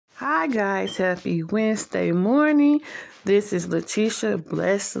Hi guys, happy Wednesday morning. This is Letitia,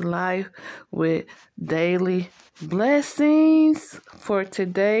 Blessed Life with Daily Blessings for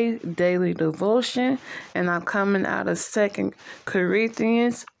today, daily devotion. And I'm coming out of 2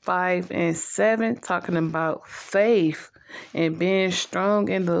 Corinthians 5 and 7, talking about faith and being strong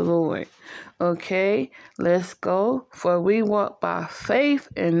in the Lord. Okay, let's go. For we walk by faith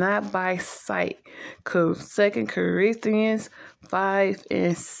and not by sight. 2 Corinthians 5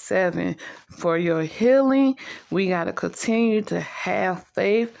 and 7. For your healing, we got to continue to have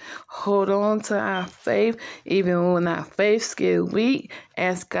faith. Hold on to our faith. Even when our faith get weak,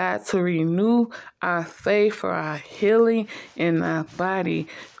 ask God to renew our faith for our healing in our body.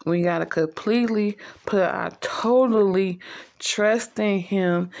 We got to completely put our totally trust in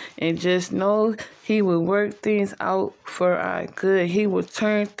Him and just know He will work things out for our good. He will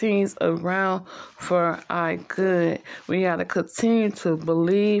turn things around for our good. We got to continue to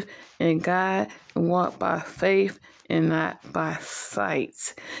believe in God and walk by faith and not by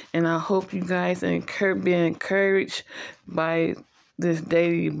sight. And I hope you guys be encouraged by this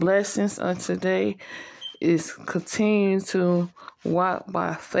daily blessings on today. Is continue to walk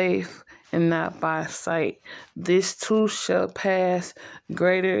by faith and not by sight. This too shall pass.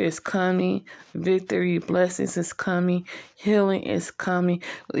 Greater is coming. Victory, blessings is coming. Healing is coming.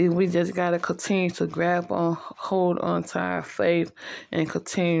 We just got to continue to hold on to our faith and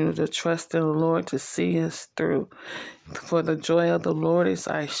continue to trust in the Lord to see us through. For the joy of the Lord is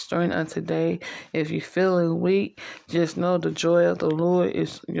our strength on today. If you're feeling weak, just know the joy of the Lord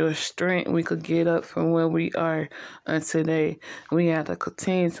is your strength. We could get up from where we are on today. We have to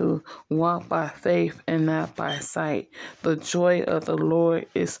continue to walk by faith and not by sight. The joy of the Lord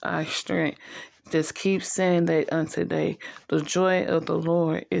is our strength. Just keep saying that on today. The joy of the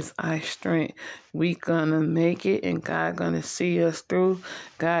Lord is our strength. We gonna make it, and God gonna see us through.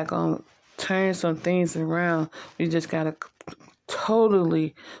 God gonna turn some things around. We just gotta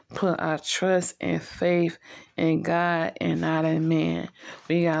totally put our trust and faith in God and not in man.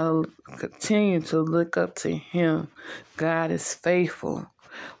 We gotta continue to look up to Him. God is faithful.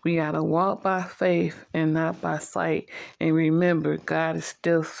 We gotta walk by faith and not by sight. And remember, God is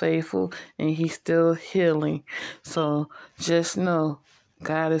still faithful and He's still healing. So just know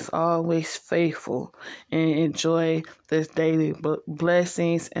God is always faithful, and enjoy this daily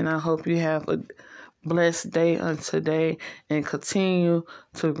blessings. And I hope you have a blessed day on today, and continue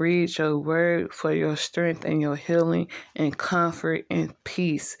to read your word for your strength and your healing and comfort and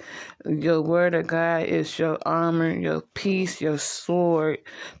peace. Your word of God is your armor, your peace, your sword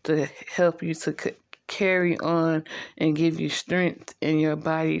to help you to carry on and give you strength in your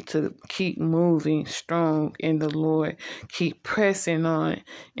body to keep moving strong in the Lord. Keep pressing on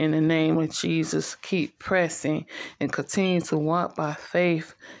in the name of Jesus. Keep pressing and continue to walk by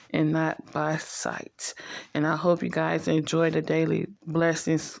faith and not by sight. And I hope you guys enjoy the daily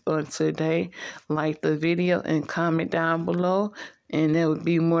blessings on today. Like the video and comment down below, and there will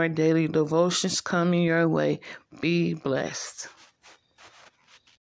be more daily devotions coming your way. Be blessed.